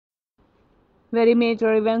Very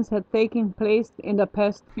major events had taken place in the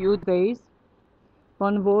past few days.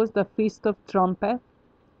 One was the Feast of Trumpets.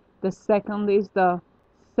 The second is the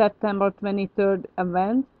September 23rd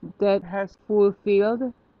event that has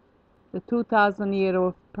fulfilled the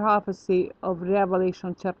 2,000-year-old prophecy of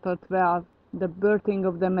Revelation chapter 12, the birthing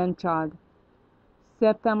of the man-child.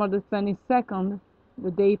 September the 22nd,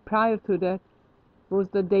 the day prior to that, was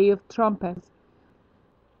the Day of Trumpets.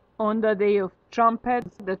 On the Day of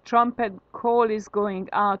Trumpets, the trumpet call is going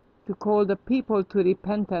out to call the people to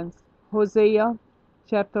repentance. Hosea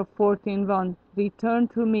chapter 14:1. Return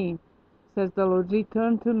to me, says the Lord,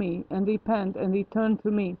 return to me and repent and return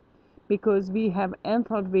to me, because we have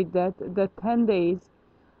entered with that the 10 days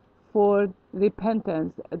for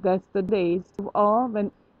repentance. That's the days of awe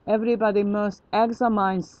when everybody must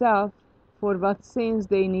examine self for what sins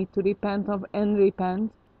they need to repent of and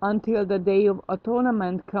repent until the Day of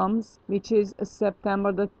Atonement comes, which is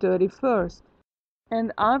September the 31st.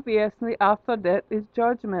 And obviously after that is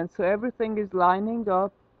judgment, so everything is lining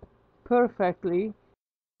up perfectly.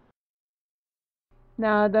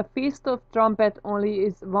 Now the Feast of Trumpet only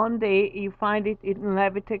is one day. You find it in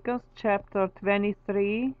Leviticus chapter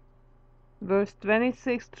 23, verse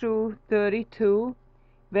 26 through 32,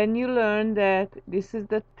 when you learn that this is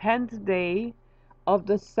the 10th day of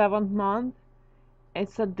the 7th month.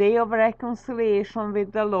 It's a day of reconciliation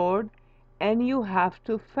with the Lord, and you have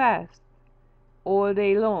to fast all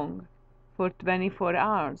day long for 24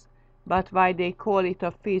 hours. But why they call it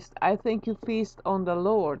a feast? I think you feast on the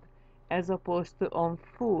Lord as opposed to on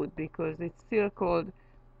food, because it's still called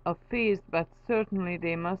a feast, but certainly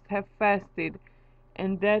they must have fasted,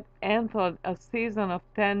 and that entered a season of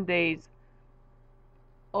 10 days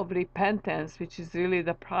of repentance, which is really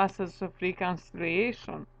the process of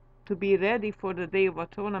reconciliation, to be ready for the Day of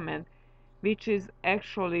Atonement, which is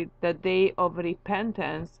actually the day of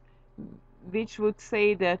repentance, which would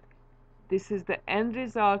say that this is the end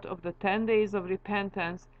result of the 10 days of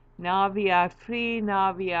repentance. Now we are free,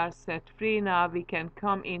 now we are set free, now we can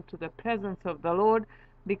come into the presence of the Lord,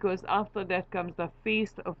 because after that comes the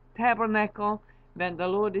Feast of Tabernacle, when the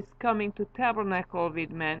Lord is coming to tabernacle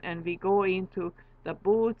with men, and we go into the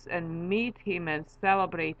booths and meet Him and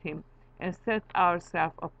celebrate Him and set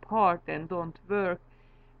ourselves apart and don't work.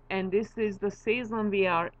 And this is the season we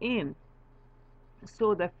are in.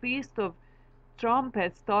 So the Feast of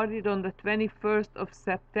Trumpets started on the 21st of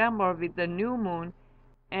September with the new moon,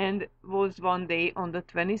 and was one day on the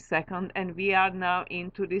 22nd, and we are now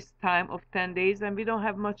into this time of 10 days, and we don't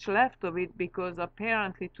have much left of it, because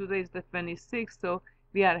apparently today is the 26th, so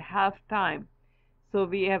we are half time. So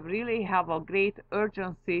we really have a great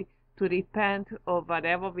urgency to repent of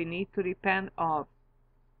whatever we need to repent of.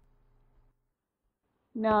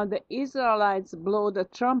 Now the Israelites blow the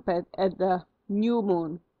trumpet at the new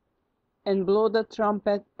moon and blow the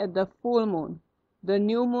trumpet at the full moon. The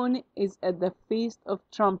new moon is at the Feast of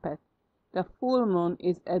Trumpet. The full moon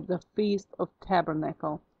is at the Feast of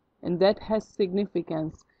Tabernacle. And that has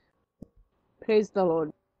significance. Praise the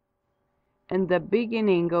Lord. And the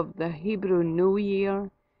beginning of the Hebrew New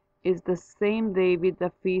Year is the same day with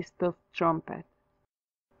the Feast of Trumpet.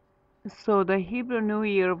 So the Hebrew New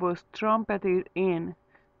Year was trumpeted in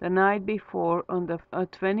the night before on the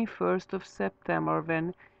 21st of September,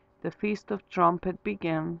 when the Feast of Trumpet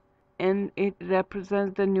began, and it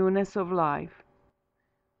represents the newness of life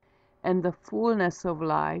and the fullness of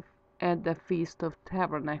life at the Feast of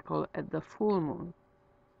Tabernacle at the full moon.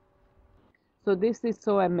 So this is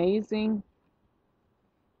so amazing.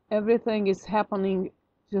 Everything is happening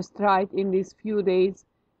just right in these few days.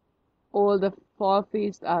 All the fall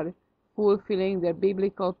feasts are fulfilling their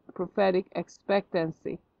biblical prophetic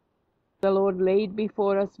expectancy. The Lord laid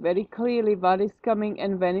before us very clearly what is coming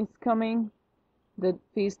and when it's coming. The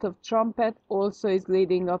Feast of Trumpet also is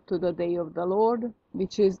leading up to the Day of the Lord,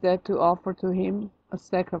 which is that to offer to Him a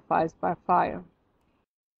sacrifice by fire.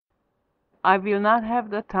 I will not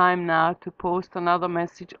have the time now to post another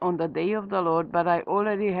message on the Day of the Lord, but I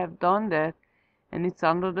already have done that, and it's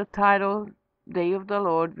under the title Day of the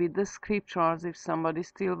Lord with the scriptures, if somebody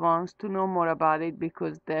still wants to know more about it,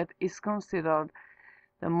 because that is considered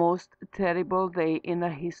the most terrible day in the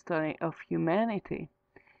history of humanity.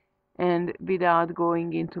 And without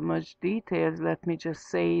going into much details, let me just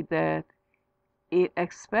say that it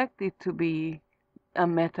expected to be a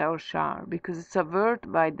meteor shower, because it's a word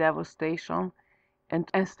by devastation, and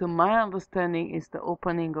as to my understanding is the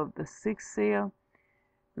opening of the sixth seal,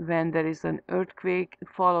 when there is an earthquake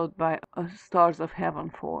followed by stars of heaven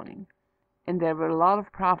falling. And there were a lot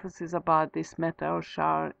of prophecies about this meteor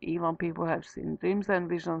shower. Even people have seen dreams and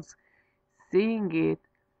visions, seeing it,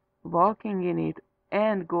 walking in it,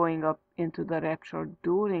 and going up into the rapture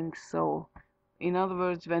during so. In other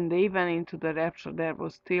words, when they went into the rapture, there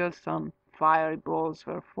was still some fireballs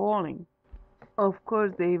were falling. Of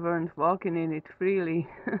course, they weren't walking in it freely.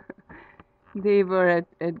 They were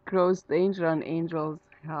at gross danger, and angels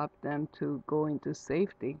helped them to go into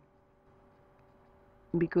safety.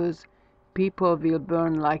 Because people will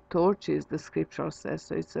burn like torches, the scripture says,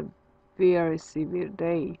 so it's a very severe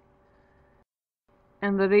day.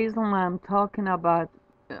 And the reason why I'm talking about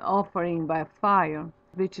offering by fire,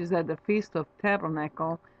 which is at the Feast of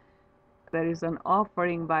Tabernacle, there is an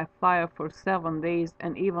offering by fire for 7 days,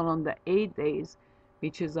 and even on the 8 days,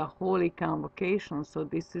 which is a holy convocation. So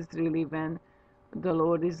this is really when the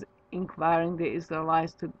Lord is inquiring the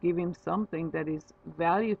Israelites to give him something that is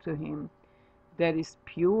value to him, that is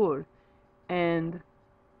pure. And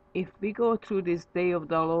if we go through this day of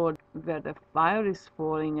the Lord where the fire is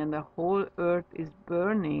falling and the whole earth is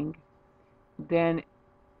burning, then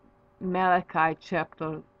Malachi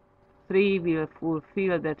chapter 3 will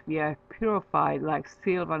fulfill that we are purified like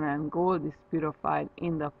silver and gold is purified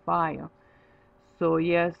in the fire. So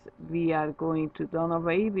yes, we are going to done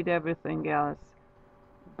away with everything else,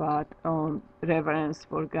 but reverence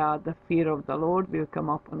for God, the fear of the Lord will come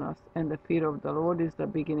upon us, and the fear of the Lord is the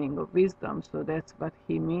beginning of wisdom. So that's what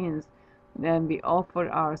he means. Then we offer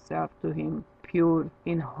ourselves to him pure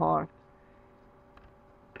in heart.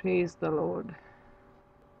 Praise the Lord.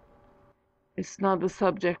 It's not the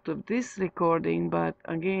subject of this recording, but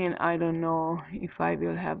again, I don't know if I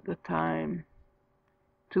will have the time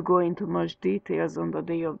to go into much details on the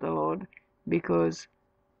day of the Lord, because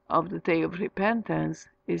of the day of repentance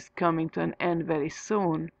is coming to an end very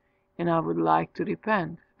soon, and I would like to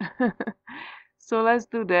repent. So let's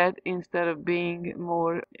do that instead of being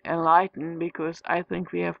more enlightened, because I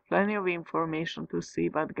think we have plenty of information to see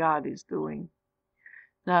what God is doing.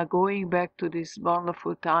 Now, going back to these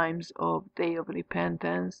wonderful times of Day of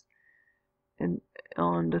Repentance, and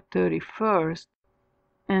on the 31st,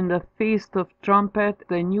 and the Feast of Trumpet,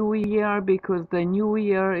 the New Year, because the New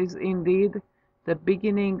Year is indeed the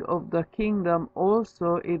beginning of the kingdom.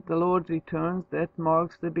 Also, if the Lord returns, that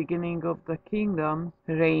marks the beginning of the kingdom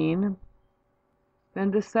reign.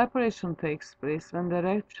 When the separation takes place, when the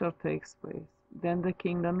rapture takes place, then the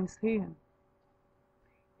kingdom is here.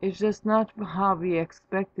 It's just not how we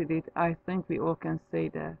expected it. I think we all can say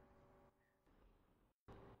that.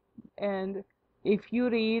 And if you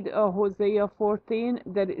read Hosea 14,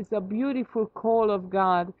 there is a beautiful call of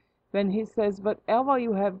God when he says, whatever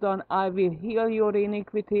you have done, I will heal your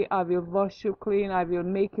iniquity, I will wash you clean, I will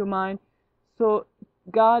make you mine. So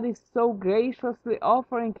God is so graciously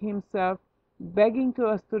offering himself, begging to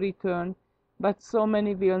us to return, but so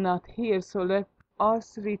many will not hear. So let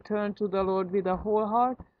us return to the Lord with a whole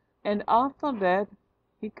heart. And after that,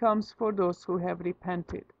 he comes for those who have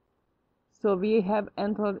repented. So we have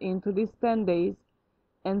entered into these 10 days,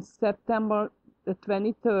 and September the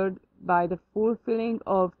 23rd, by the fulfilling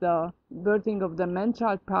of the birthing of the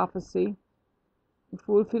man-child prophecy.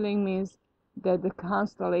 Fulfilling means that the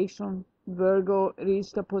constellation Virgo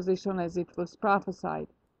reached a position as it was prophesied.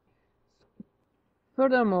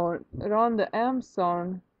 Furthermore, Rhonda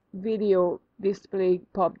Amson video display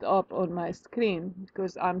popped up on my screen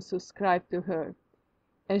because I'm subscribed to her,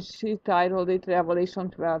 and she titled it Revelation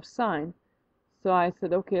 12 Sign. So I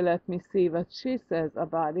said, okay, let me see what she says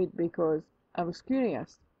about it, because I was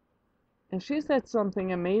curious. And she said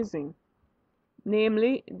something amazing,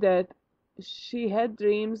 namely that she had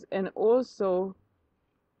dreams, and also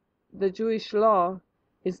the Jewish law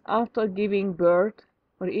is after giving birth,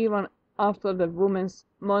 or even after the woman's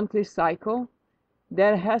monthly cycle,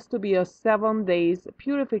 there has to be a 7 days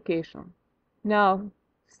purification. Now,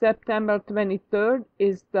 September 23rd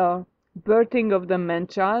is the birthing of the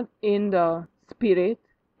man-child in the spirit,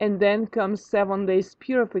 and then comes 7 days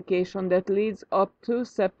purification that leads up to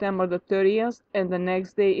September the 30th, and the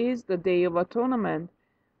next day is the Day of Atonement.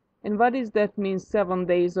 And what does that mean, 7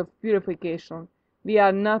 days of purification? We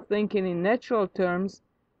are not thinking in natural terms,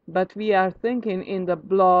 but we are thinking in the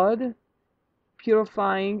blood,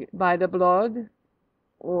 purifying by the blood,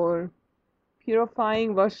 or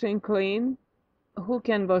purifying, washing clean. Who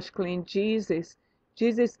can wash clean? Jesus.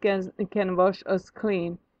 Jesus can wash us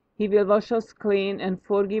clean. He will wash us clean and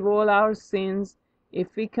forgive all our sins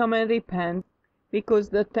if we come and repent, because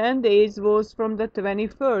the 10 days was from the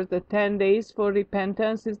 21st. The 10 days for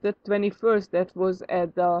repentance is the 21st. That was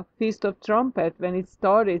at the Feast of Trumpet when it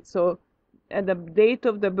started. So at the date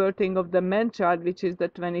of the birthing of the man-child, which is the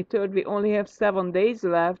 23rd, we only have 7 days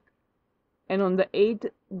left, and on the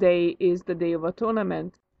 8th day is the Day of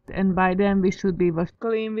Atonement. And by then we should be washed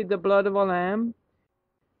clean with the blood of a lamb.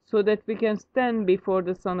 so that we can stand before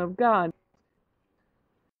the Son of God.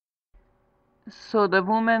 So the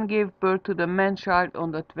woman gave birth to the man-child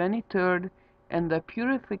on the 23rd, and the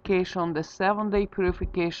purification, the 7-day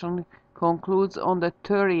purification, concludes on the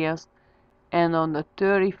 30th, and on the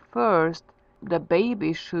 31st, the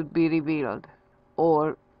baby should be revealed.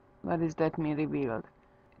 Or, what does that mean, revealed?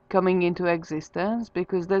 Coming into existence,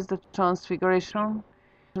 because that's the transfiguration.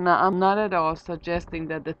 Now, I'm not at all suggesting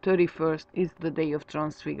that the 31st is the day of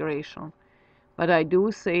transfiguration. But I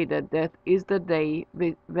do say that that is the day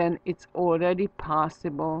when it's already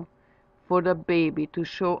possible for the baby to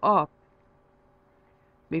show up.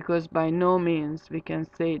 Because by no means we can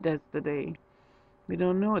say that's the day. We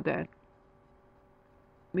don't know that.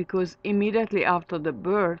 Because immediately after the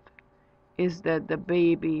birth is that the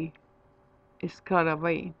baby is cut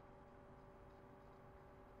away.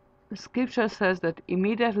 The scripture says that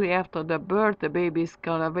immediately after the birth the baby is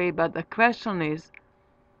cut away, but the question is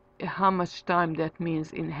how much time that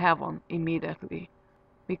means in heaven immediately.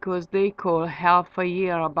 Because they call half a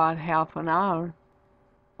year about half an hour,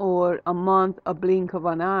 or a month a blink of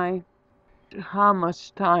an eye. How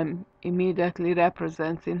much time immediately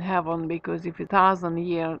represents in heaven, because if 1,000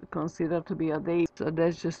 years considered to be a day, so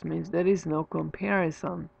that just means there is no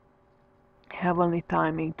comparison, heavenly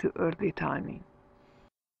timing to earthly timing.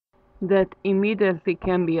 That immediately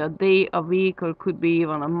can be a day, a week, or could be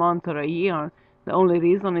even a month or a year. The only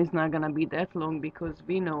reason it's not going to be that long because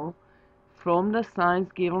we know from the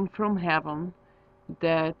signs given from heaven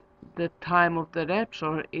that the time of the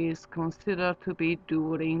rapture is considered to be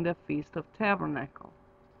during the Feast of Tabernacle.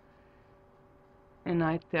 And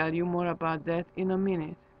I tell you more about that in a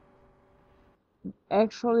minute.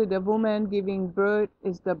 Actually, the woman giving birth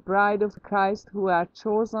is the bride of Christ who are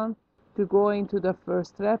chosen to go into the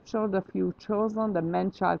first rapture, the few chosen, the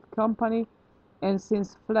man-child company. And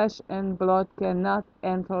since flesh and blood cannot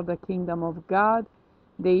enter the kingdom of God,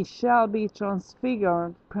 they shall be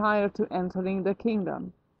transfigured prior to entering the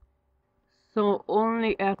kingdom. So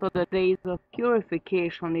only after the days of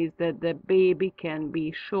purification is that the baby can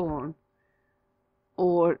be shown,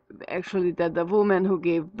 or actually that the woman who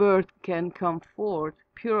gave birth can come forth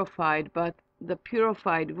purified, but the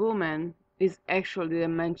purified woman is actually the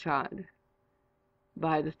man-child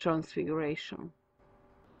by the transfiguration.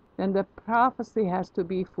 Then the prophecy has to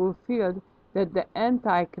be fulfilled that the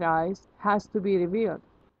Antichrist has to be revealed.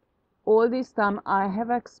 All this time I have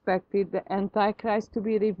expected the Antichrist to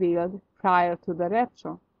be revealed prior to the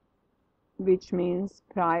rapture, which means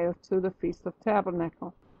prior to the Feast of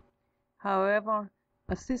Tabernacle. However,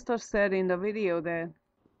 a sister said in the video that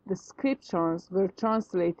the scriptures were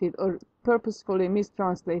translated or purposefully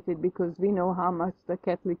mistranslated because we know how much the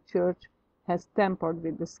Catholic Church has tampered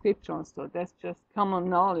with the scriptures, so that's just common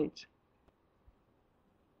knowledge.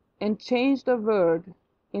 And changed the word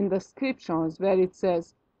in the scriptures where it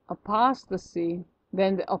says apostasy,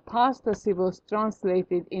 when the apostasy was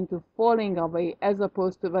translated into falling away as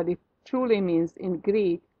opposed to what it truly means in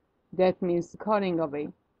Greek, that means cutting away.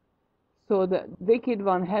 So the wicked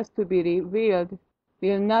one has to be revealed,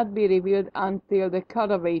 will not be revealed until the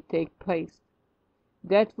cutaway take place.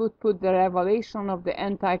 That would put the revelation of the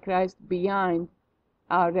Antichrist behind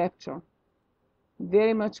our rapture.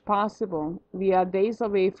 Very much possible. We are days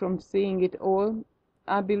away from seeing it all.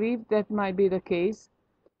 I believe that might be the case.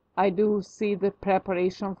 I do see the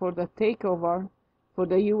preparation for the takeover, for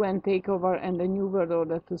the UN takeover and the New World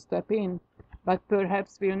Order to step in, but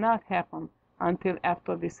perhaps will not happen until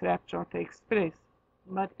after this rapture takes place.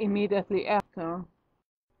 But immediately after,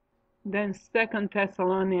 then 2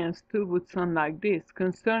 Thessalonians 2 would sound like this: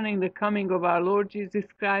 concerning the coming of our Lord Jesus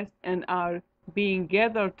Christ and our being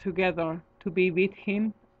gathered together to be with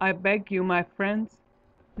him, I beg you, my friends,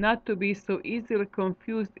 not to be so easily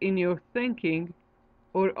confused in your thinking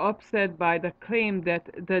or upset by the claim that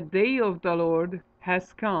the day of the Lord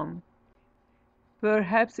has come.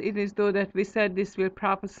 Perhaps it is though that we said this while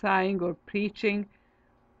prophesying or preaching,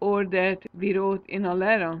 or that we wrote in a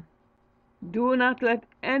letter. Do not let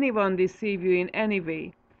anyone deceive you in any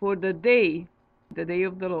way, for the day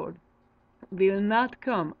of the Lord, will not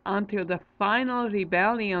come until the final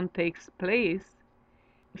rebellion takes place.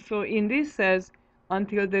 So in this says,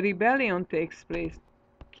 until the rebellion takes place.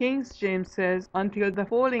 King James says, until the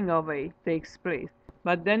falling away takes place.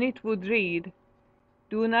 But then it would read,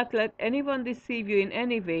 do not let anyone deceive you in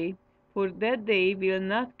any way, for that day will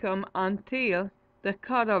not come until the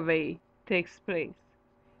cutaway takes place,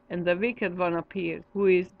 and the wicked one appears, who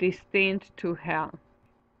is destined to hell.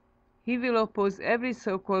 He will oppose every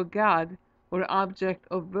so-called God or object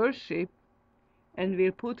of worship, and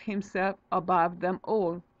will put himself above them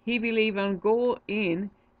all. He will even go in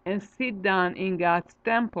and sit down in God's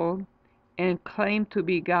temple and claim to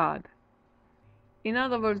be God. In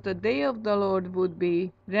other words, the day of the Lord would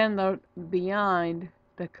be rendered beyond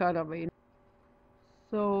the cutaway.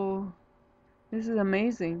 So this is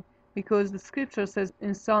amazing, because the scripture says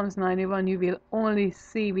in Psalms 91, you will only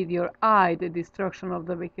see with your eye the destruction of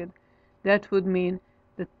the wicked. That would mean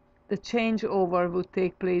that the changeover would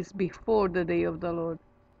take place before the day of the Lord,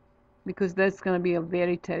 because that's going to be a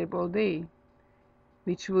very terrible day,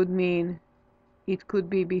 which would mean it could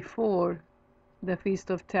be before the Feast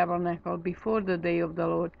of Tabernacle, before the day of the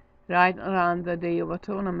Lord, right around the Day of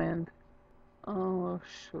Atonement. Oh,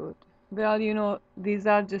 shoot. Well, these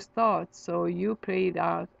are just thoughts, so you pray it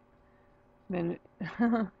out. When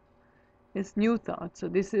it's new thought. So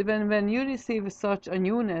this is when you receive such a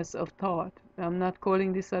newness of thought. I'm not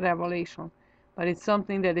calling this a revelation, but it's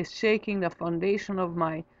something that is shaking the foundation of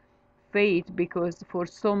my faith, because for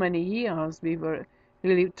so many years we were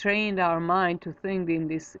really trained our mind to think in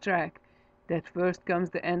this track, that first comes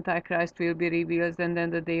the Antichrist will be revealed, and then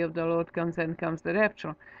the day of the Lord comes, and comes the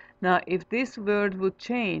rapture. Now, if this word would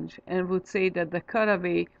change and would say that the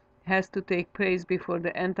cutaway has to take place before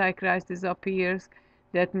the Antichrist appears,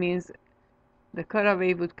 that means the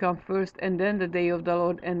cutaway would come first, and then the day of the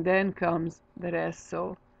Lord, and then comes the rest.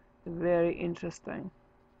 So, very interesting.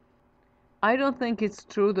 I don't think it's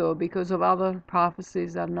true though, because of other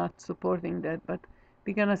prophecies are not supporting that, but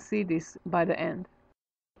we're gonna see this by the end.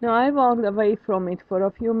 Now I walked away from it for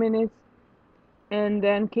a few minutes, and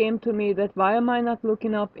then came to me that why am I not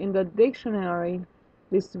looking up in the dictionary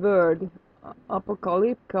this word,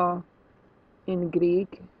 apocalypka, in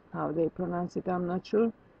Greek, how they pronounce it, I'm not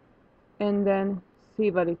sure, and then see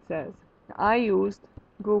what it says. I used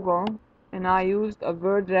Google, and I used a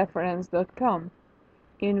wordreference.com,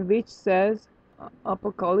 in which says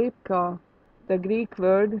apocalypka, the Greek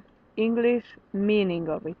word, English meaning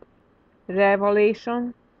of it,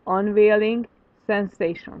 revelation, unveiling,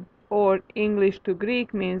 sensation, or English to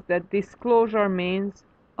Greek means that disclosure means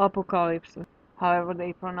apocalypse, however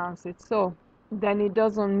they pronounce it. So then it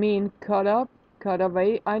doesn't mean cut up, cut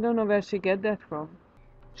away. I don't know where she get that from.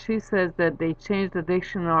 She says that they changed the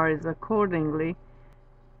dictionaries accordingly,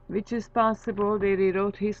 which is possible. They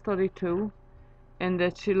rewrote history too, and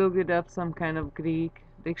that she looked it up some kind of Greek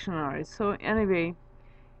dictionary. So anyway,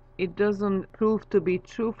 it doesn't prove to be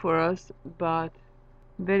true for us, but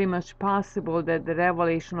very much possible that the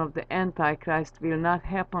revelation of the Antichrist will not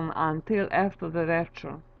happen until after the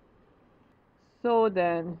rapture. So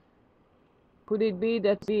then, could it be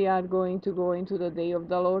that we are going to go into the day of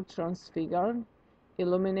the Lord transfigured,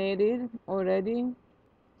 illuminated already,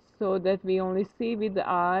 so that we only see with the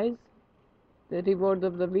eyes the reward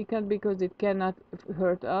of the wicked, because it cannot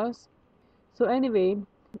hurt us? So anyway,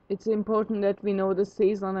 it's important that we know the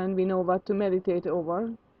season, and we know what to meditate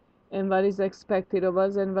over, and what is expected of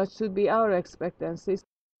us, and what should be our expectancies.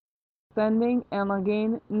 Standing, and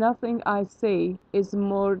again, nothing I say is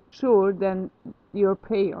more sure than your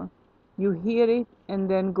prayer. You hear it, and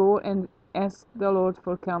then go and ask the Lord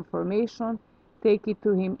for confirmation. Take it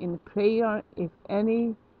to Him in prayer. If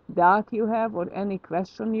any doubt you have or any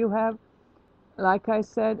question you have, like I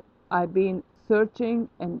said, I've been searching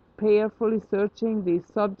and prayerfully searching these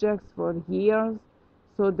subjects for years,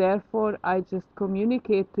 so therefore I just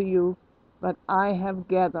communicate to you what I have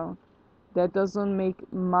gathered. That doesn't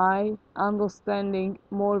make my understanding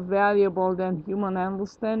more valuable than human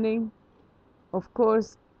understanding. Of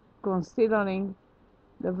course, considering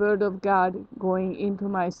the Word of God going into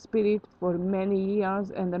my spirit for many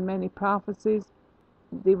years, and the many prophecies,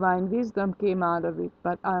 divine wisdom came out of it,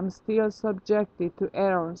 but I am still subjected to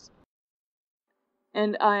errors.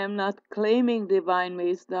 And I am not claiming divine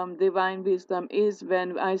wisdom. Divine wisdom is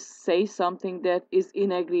when I say something that is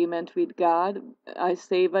in agreement with God. I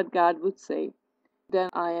say what God would say. Then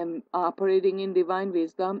I am operating in divine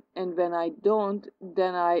wisdom, and when I don't,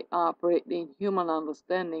 then I operate in human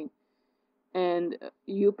understanding. And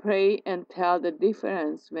you pray and tell the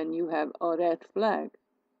difference when you have a red flag.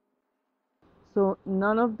 So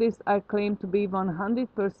none of this I claim to be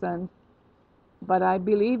 100%, but I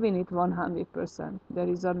believe in it 100%. There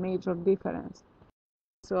is a major difference.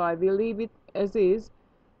 So I will leave it as is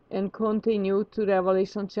and continue to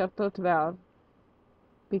Revelation chapter 12,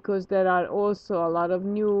 because there are also a lot of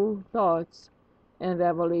new thoughts and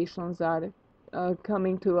revelations are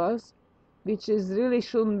coming to us, which is really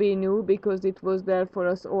shouldn't be new, because it was there for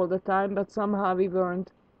us all the time, but somehow we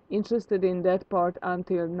weren't interested in that part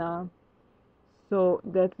until now. So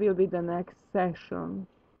that will be the next session.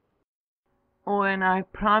 Oh, and I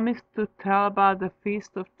promised to tell about the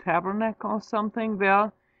Feast of Tabernacle something.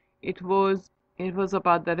 Well, it was It was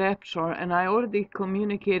about the rapture, and I already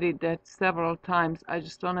communicated that several times. I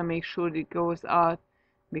just want to make sure it goes out,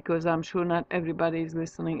 because I'm sure not everybody is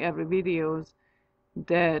listening every videos,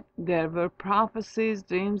 that there were prophecies,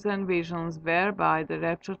 dreams, and visions whereby the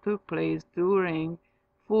rapture took place during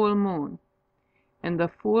full moon. And the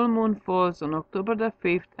full moon falls on October the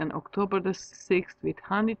 5th and October the 6th with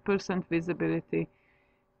 100% visibility,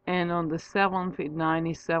 and on the 7th with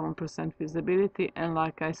 97% visibility. And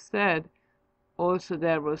like I said, also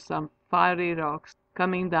there were some fiery rocks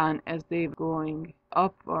coming down as they were going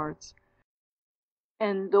upwards.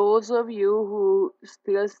 And those of you who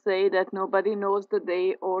still say that nobody knows the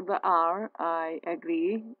day or the hour, I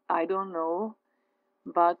agree. I don't know.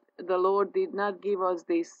 But the Lord did not give us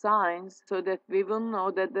these signs so that we will know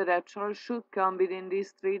that the rapture should come within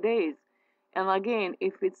these 3 days. And again,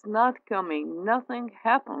 if it's not coming, nothing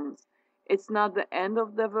happens. It's not the end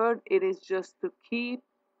of the world. It is just to keep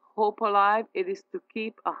hope alive. It is to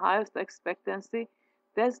keep a highest expectancy.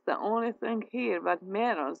 That's the only thing here that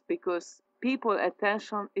matters, because people's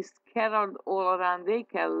attention is scattered all around. They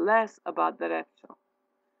care less about the rapture.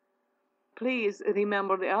 Please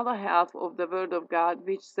remember the other half of the Word of God,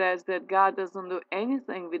 which says that God doesn't do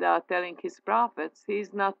anything without telling His prophets.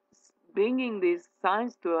 He's not bringing these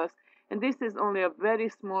signs to us, and this is only a very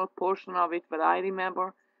small portion of it, what I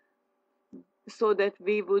remember, so that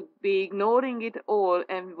we would be ignoring it all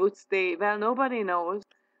and would stay, well, nobody knows.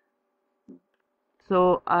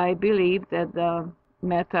 So I believe that the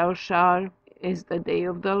meteor shower is the day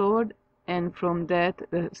of the Lord, and from that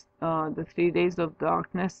the 3 days of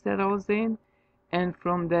darkness settles in, and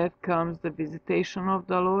from that comes the visitation of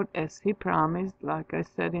the Lord as He promised. Like I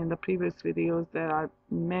said in the previous videos, there are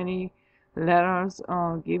many letters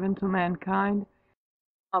given to mankind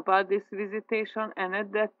about this visitation, and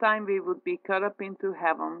at that time we would be caught up into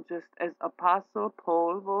heaven, just as Apostle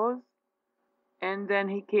Paul was. And then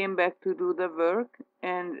he came back to do the work,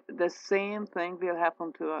 and the same thing will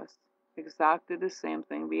happen to us. Exactly the same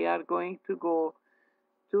thing. We are going to go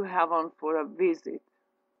to heaven for a visit.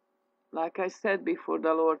 Like I said before,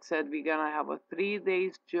 the Lord said we're going to have a 3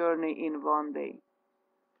 days journey in 1 day.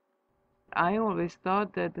 I always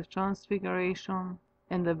thought that the transfiguration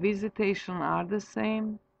and the visitation are the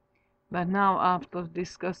same, but now after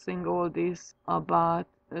discussing all this about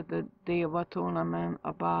the Day of Atonement,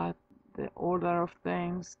 about the order of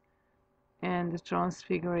things, and the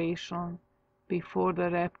transfiguration before the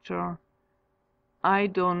rapture, I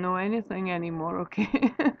don't know anything anymore,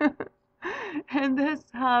 okay? And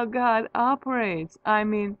that's how God operates. I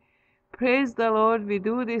mean, praise the Lord, we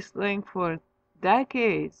do this thing for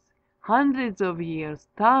decades, hundreds of years,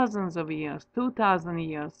 thousands of years, 2,000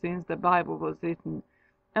 years since the Bible was written.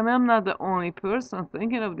 And I'm not the only person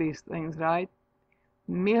thinking of these things, right?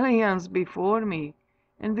 Millions before me,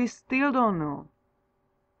 and we still don't know.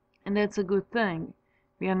 And that's a good thing.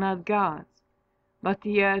 We are not gods. But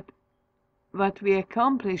yet, what we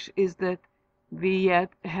accomplish is that we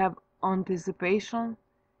yet have anticipation,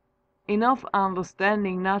 enough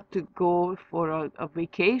understanding not to go for a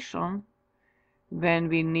vacation when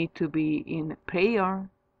we need to be in prayer.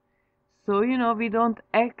 So, we don't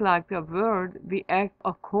act like the world, we act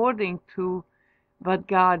according to what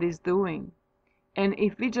God is doing. And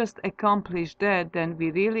if we just accomplish that, then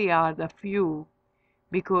we really are the few,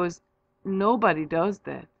 because nobody does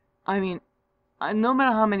that. I mean, no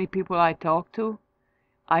matter how many people I talk to,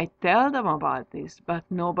 I tell them about this, but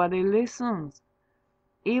nobody listens.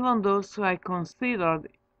 Even those who I considered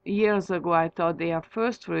years ago, I thought they are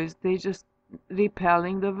first fruits, they just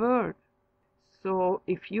repelling the word. So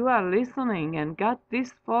if you are listening and got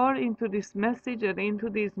this far into this message and into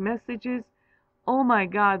these messages, oh my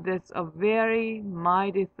God, that's a very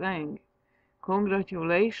mighty thing.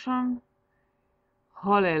 Congratulations.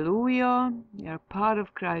 Hallelujah. You're part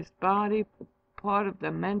of Christ's body, part of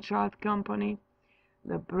the man-child company,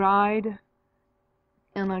 the bride.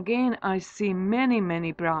 And again, I see many,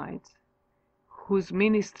 many brides whose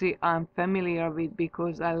ministry I'm familiar with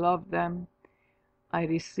because I love them. I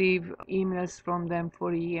receive emails from them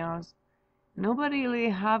for years. Nobody really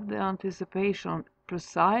have the anticipation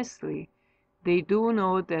precisely. They do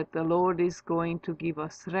know that the Lord is going to give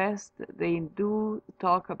us rest. They do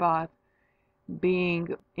talk about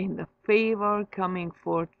being in the favor, coming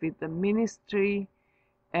forth with the ministry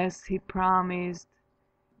as He promised,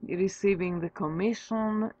 receiving the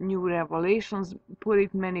commission, new revelations, put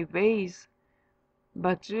it many ways,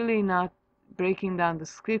 but really not breaking down the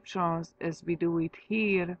scriptures as we do it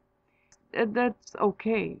here. That's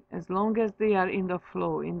okay, as long as they are in the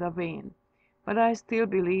flow, in the vein. But I still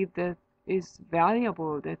believe that it's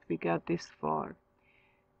valuable that we got this far.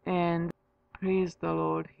 And praise the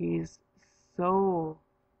Lord, He's so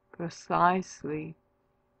precisely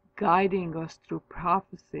guiding us through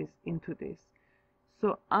prophecies into this.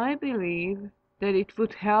 So I believe that it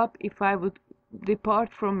would help if I would depart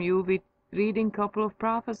from you with reading a couple of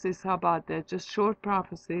prophecies. How about that? Just short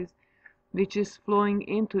prophecies, which is flowing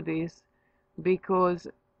into this, because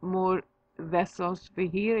more vessels we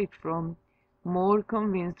hear it from, more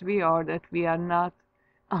convinced we are that we are not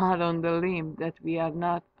out on the limb, that we are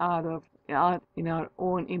not out in our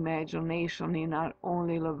own imagination, in our own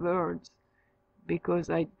little words. Because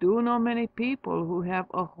I do know many people who have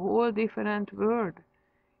a whole different word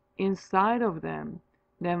inside of them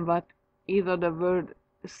than what either the word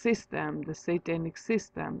system, the satanic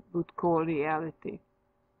system, would call reality.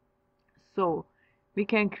 So we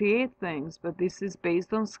can create things, but this is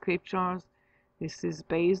based on scriptures, this is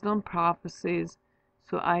based on prophecies.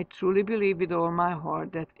 So I truly believe with all my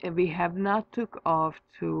heart that we have not took off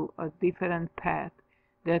to a different path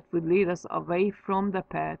that would lead us away from the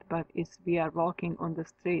path, but we are walking on the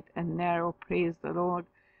straight and narrow, praise the Lord,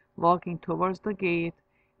 walking towards the gate,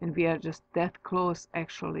 and we are just that close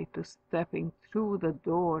actually to stepping through the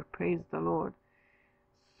door, praise the Lord.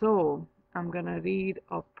 So I'm going to read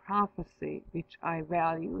a prophecy which I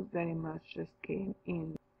value very much, just came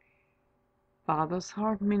in. Father's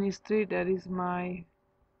Heart Ministry, that is my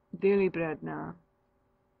daily bread now.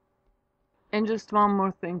 And just one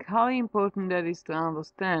more thing, how important that is to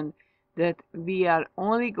understand that we are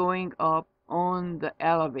only going up on the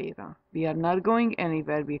elevator. We are not going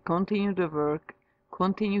anywhere. We continue to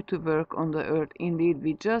work on the earth. Indeed,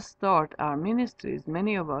 we just start our ministries.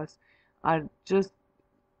 Many of us are just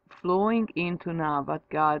flowing into now what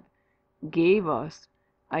God gave us.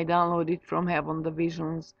 I downloaded from heaven the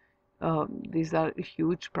visions. These are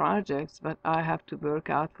huge projects, but I have to work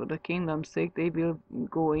out for the kingdom's sake. They will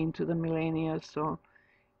go into the millennia, so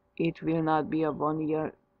it will not be a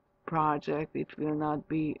 1-year project. It will not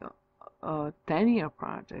be a 10-year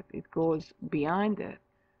project. It goes beyond it.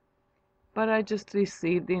 But I just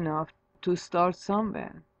received enough to start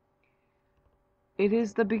somewhere. It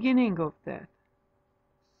is the beginning of that.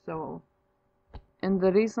 So, and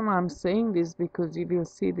the reason I'm saying this, because you will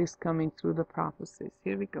see this coming through the prophecies.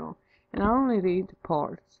 Here we go. And I only read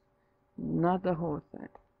parts, not the whole thing.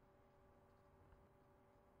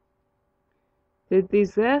 The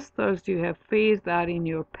disasters you have faced are in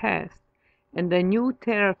your past, and the new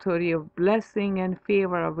territory of blessing and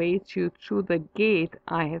favor awaits you through the gate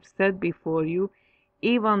I have set before you,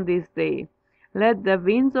 even this day. Let the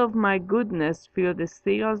winds of my goodness fill the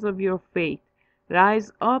sails of your faith.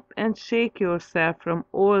 Rise up and shake yourself from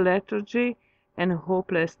all lethargy and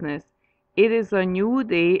hopelessness. It is a new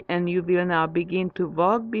day, and you will now begin to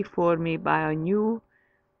walk before me by a new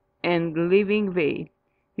and living way.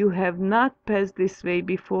 You have not passed this way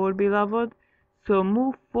before, beloved, so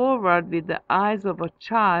move forward with the eyes of a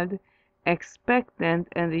child, expectant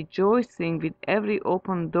and rejoicing with every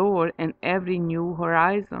open door and every new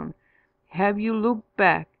horizon. Have you looked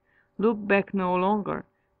back? Look back no longer.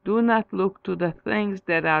 Do not look to the things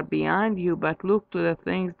that are behind you, but look to the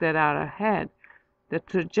things that are ahead. The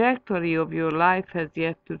trajectory of your life has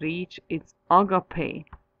yet to reach its agape.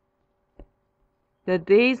 The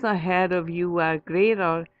days ahead of you are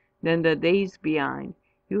greater than the days behind.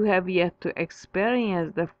 You have yet to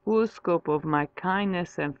experience the full scope of my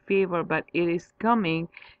kindness and favor, but it is coming,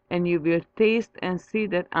 and you will taste and see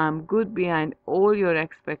that I am good beyond all your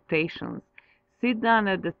expectations. Sit down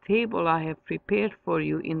at the table I have prepared for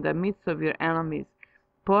you in the midst of your enemies.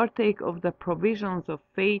 Partake of the provisions of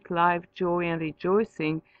faith, life, joy, and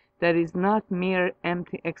rejoicing that is not mere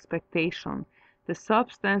empty expectation. The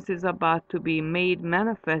substance is about to be made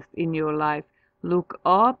manifest in your life. Look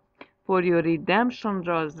up, for your redemption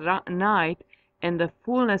draws nigh, and the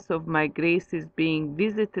fullness of my grace is being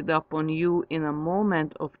visited upon you in a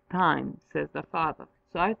moment of time, says the Father.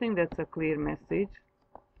 So I think that's a clear message.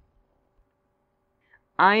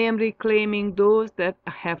 I am reclaiming those that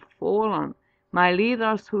have fallen, my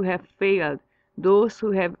leaders who have failed, those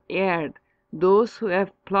who have erred, those who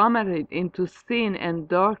have plummeted into sin and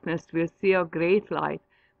darkness will see a great light.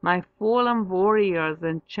 My fallen warriors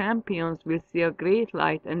and champions will see a great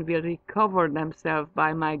light and will recover themselves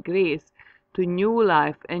by my grace to new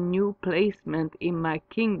life and new placement in my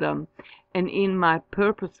kingdom and in my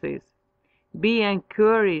purposes. Be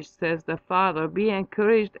encouraged, says the Father, be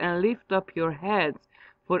encouraged and lift up your heads,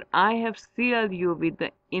 for I have sealed you with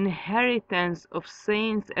the inheritance of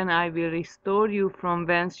saints, and I will restore you from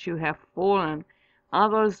whence you have fallen.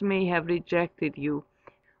 Others may have rejected you.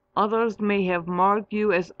 Others may have marked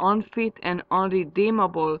you as unfit and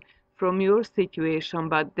unredeemable from your situation,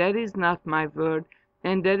 but that is not my word,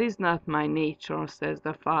 and that is not my nature, says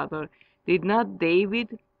the Father. Did not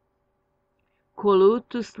David collude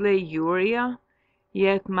to slay Uriah?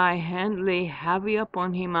 Yet my hand lay heavy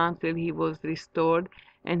upon him until he was restored,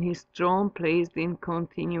 and his throne placed in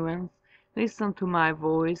continuance. Listen to my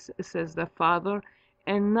voice, says the Father,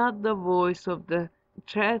 and not the voice of the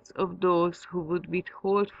threats of those who would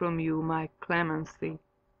withhold from you my clemency.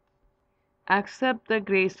 Accept the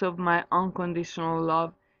grace of my unconditional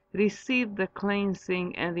love. Receive the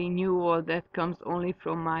cleansing and renewal that comes only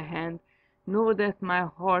from my hand. Know that my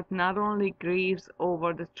heart not only grieves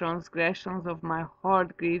over the transgressions of my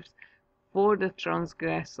heart grieves for the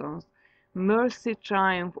transgressions. Mercy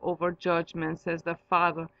triumphs over judgment, says the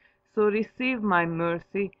Father. So receive my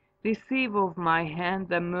mercy, receive of my hand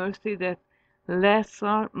the mercy that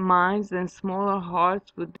lesser minds and smaller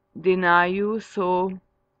hearts would deny you so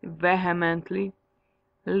vehemently.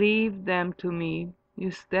 Leave them to me.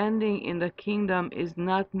 Your standing in the kingdom is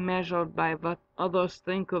not measured by what others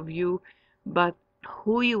think of you, but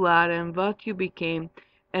who you are and what you became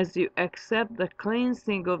as you accept the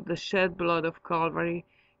cleansing of the shed blood of Calvary.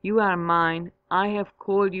 You are mine. I have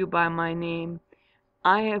called you by my name.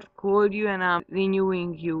 I have called you and am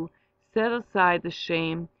renewing you. Set aside the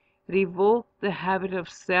shame. Revoke the habit of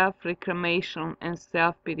self-reclamation and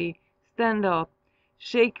self-pity. Stand up.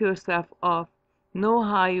 Shake yourself off. Know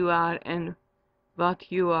how you are and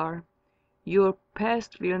what you are. Your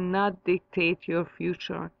past will not dictate your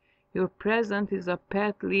future. Your present is a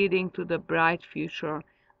path leading to the bright future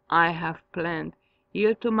I have planned.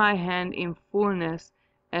 Yield to my hand in fullness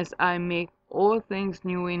as I make all things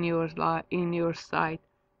new in your sight,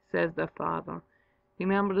 says the Father.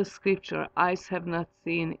 Remember the scripture, eyes have not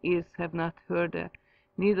seen, ears have not heard it,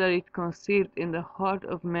 neither it conceived in the heart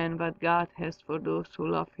of man what God has for those who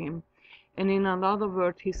love him. And in another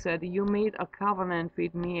word he said, you made a covenant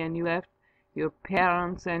with me and you left your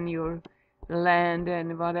parents and your land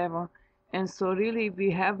and whatever. And so really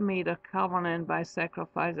we have made a covenant by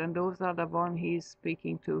sacrifice, and those are the one he is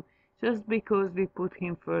speaking to. Just because we put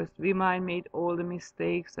him first, we might make all the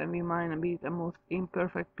mistakes and we might be the most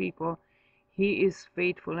imperfect people. He is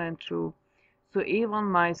faithful and true. So even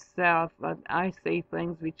myself, but I say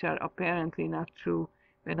things which are apparently not true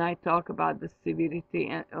when I talk about the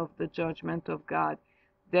severity of the judgment of God.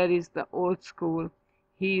 That is the old school.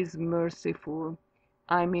 He is merciful.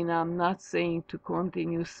 I mean, I'm not saying to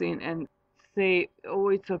continue sin and say, oh,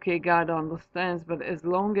 it's okay, God understands, but as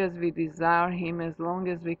long as we desire him, as long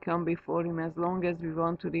as we come before him, as long as we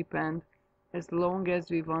want to repent, as long as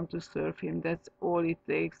we want to serve him, that's all it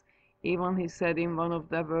takes. Even he said in one of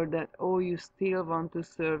the words that, oh, you still want to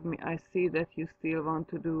serve me. I see that you still want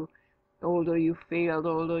to do, although you failed,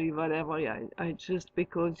 although you whatever. I just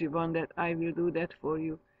because you want that, I will do that for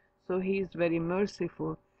you. So he is very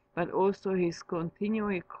merciful, but also he's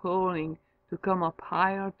continually calling to come up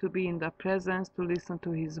higher, to be in the presence, to listen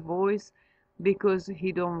to his voice, because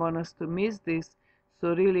he don't want us to miss this.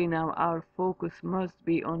 So really now our focus must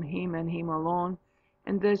be on him and him alone,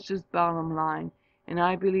 and that's just bottom line. And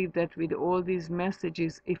I believe that with all these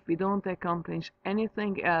messages, if we don't accomplish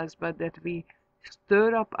anything else but that we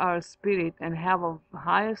stir up our spirit and have a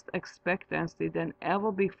highest expectancy than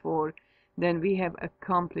ever before, then we have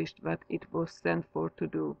accomplished what it was sent for to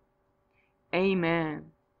do. Amen.